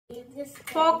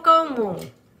Pokemon.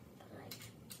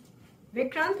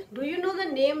 Vikrant, do you know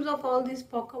the names of all these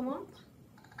Pokemon?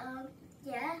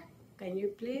 Yeah. Can you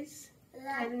please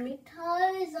tell me?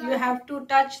 Zapdos. You have to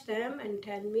touch them and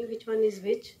tell me which one is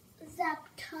which.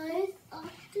 Zapdos are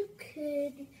the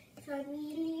kid.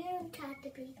 Charmeleon,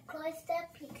 Caterpie, Cloyster,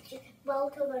 Pikachu,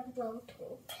 Voltorb and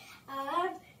Voltorb.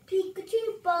 And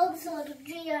Pikachu, Bulbasaur,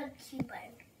 and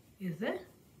Cubone. Is there?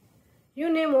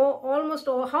 You name almost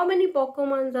all. How many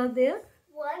Pokemons are there?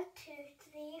 1, 2,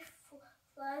 3, 4,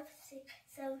 5, 6,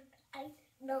 7, 8,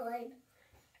 9,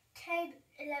 10,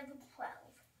 11, 12.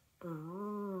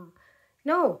 Ah.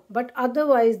 No, but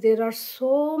otherwise there are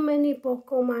so many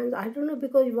Pokemon. I don't know,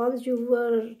 because once you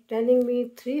were telling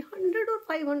me 300 or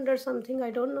 500 something, I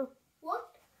don't know.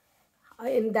 What?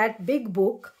 In that big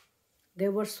book,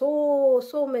 there were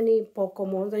so many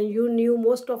Pokemon, and you knew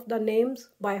most of the names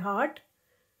by heart.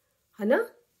 Hana?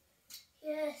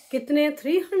 Yes. Kitne?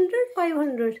 300?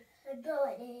 500? No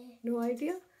idea. No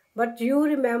idea. But you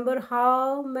remember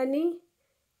how many?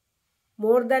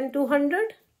 More than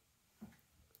 200?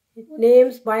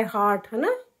 Names by heart, Hana?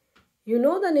 You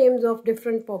know the names of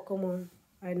different Pokemon.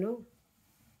 I know.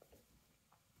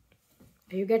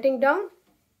 Are you getting down?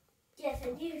 Yes,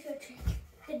 I do.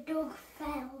 The dog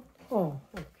fell. Oh,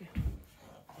 okay.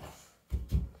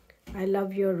 I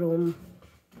love your room.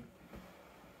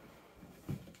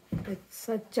 It's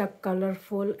such a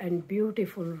colorful and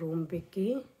beautiful room,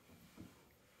 Vikki.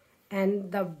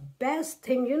 And the best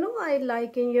thing, I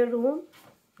like in your room?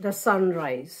 The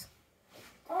sunrise.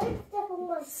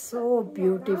 So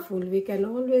beautiful. We can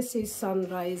always see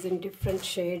sunrise in different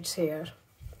shades here.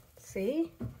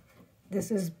 See?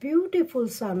 This is beautiful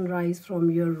sunrise from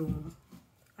your room.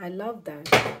 I love that.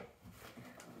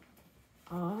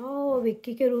 Oh,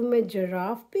 Vikki के room में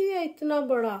giraffe भी है इतना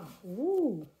बड़ा.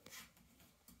 Ooh.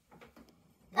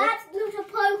 That's not a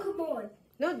Pokemon.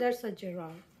 No, that's a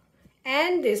giraffe.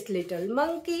 And this little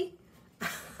monkey.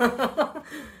 Hey,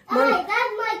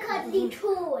 that's my cuddly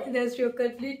toy. That's your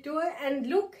cuddly toy. And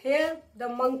look here, the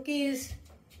monkey is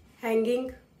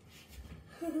hanging.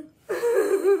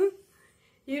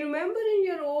 You remember in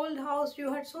your old house,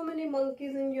 you had so many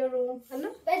monkeys in your room,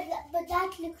 Anna? But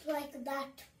that looks like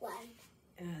that one.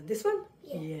 This one?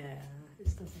 Yeah.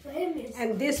 It's the same.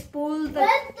 And this pull the...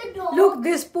 Where's the dog? Look,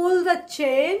 this pull the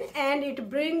chain and it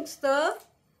brings the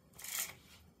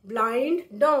blind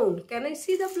down. Can I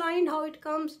see the blind, how it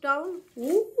comes down?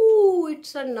 Ooh,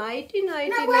 it's a nighty. Now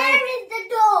where is the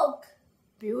dog?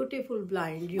 Beautiful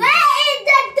blind. Where is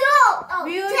the dog? Oh,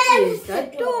 where is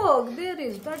the dog? There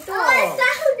is the dog. Oh, I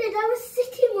found it. I was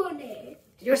sitting on it.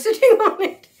 You're sitting on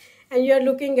it and you're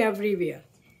looking everywhere.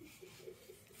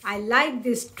 I like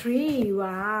this tree.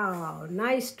 Wow,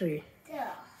 nice tree. Yeah.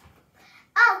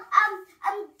 Oh,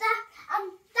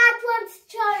 that one's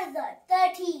Charizard,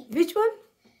 13. Which one?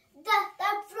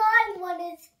 That flying one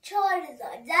is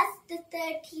Charizard. That's the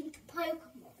 13th Pokemon.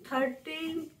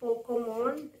 13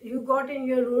 Pokemon you got in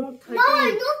your room. 13. No,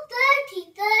 not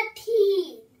 30.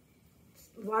 13.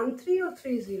 1 3 or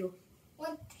 3 0?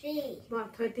 1 3.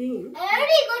 13. I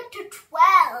already got to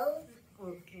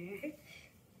 12. Okay.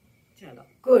 Chalo.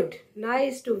 Good.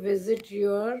 Nice to visit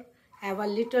your. Have a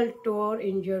little tour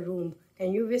in your room.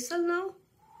 Can you whistle now?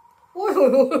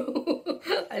 Oh,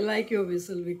 I like your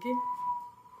whistle, Vikki.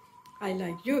 I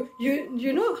like you.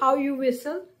 You know how you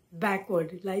whistle?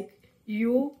 Backward, like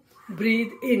you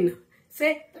breathe in.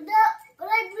 Say. But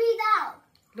I breathe out.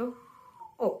 No.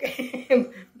 Okay.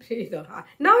 Breathe out.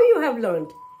 Now you have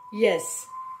learned. Yes.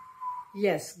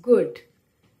 Yes. Good.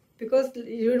 Because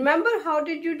you remember how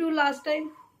did you do last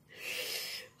time?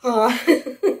 I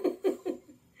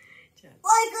can't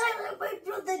let my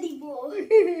breath anymore.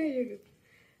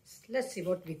 Let's see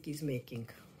what Vikki's making.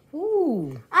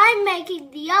 Ooh. I'm making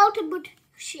the ultimate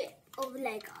ship of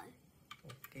Lego.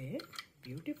 Okay.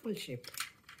 Beautiful ship.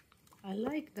 I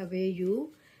like the way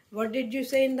you... What did you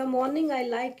say in the morning? I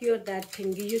like your that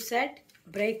thingy. You said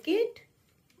break it.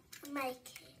 Make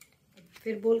it.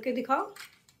 फिर बोल के दिखाओ.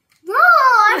 No,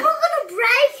 I'm not gonna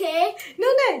break it. No,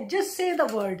 just say the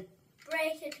word.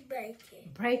 Break it, make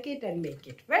it. Break it and make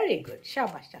it. Very good.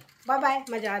 Shabash. Bye bye.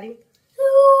 मैं जा रही हूँ.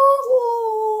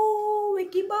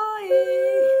 Vikki, bye.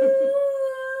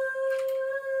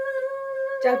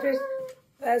 चल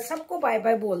फिर सबको बाय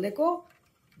बाय बोल देखो.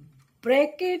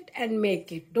 Break it and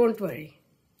make it. Don't worry.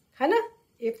 है ना?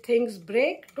 If things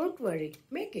break, don't worry.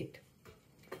 Make it.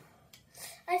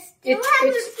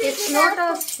 It's not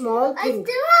a small thing. I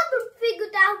still haven't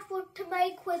figured out what to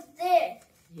make with this.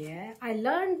 Yeah, I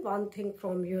learned one thing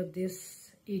from you,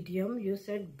 this idiom. You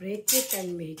said break it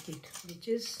and make it, which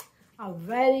is a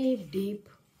very deep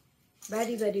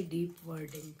Very, very deep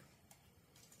wording.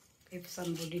 If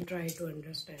somebody try to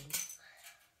understand.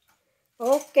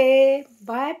 Okay,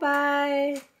 bye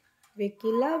bye.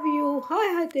 Vicky, love you. Hi,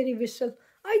 hi, तेरी whistle.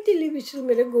 Hi, तेरी whistle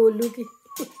मेरे गोलू की.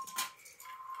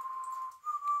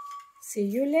 See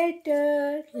you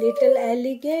later, little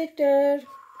alligator.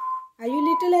 Are you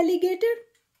little alligator?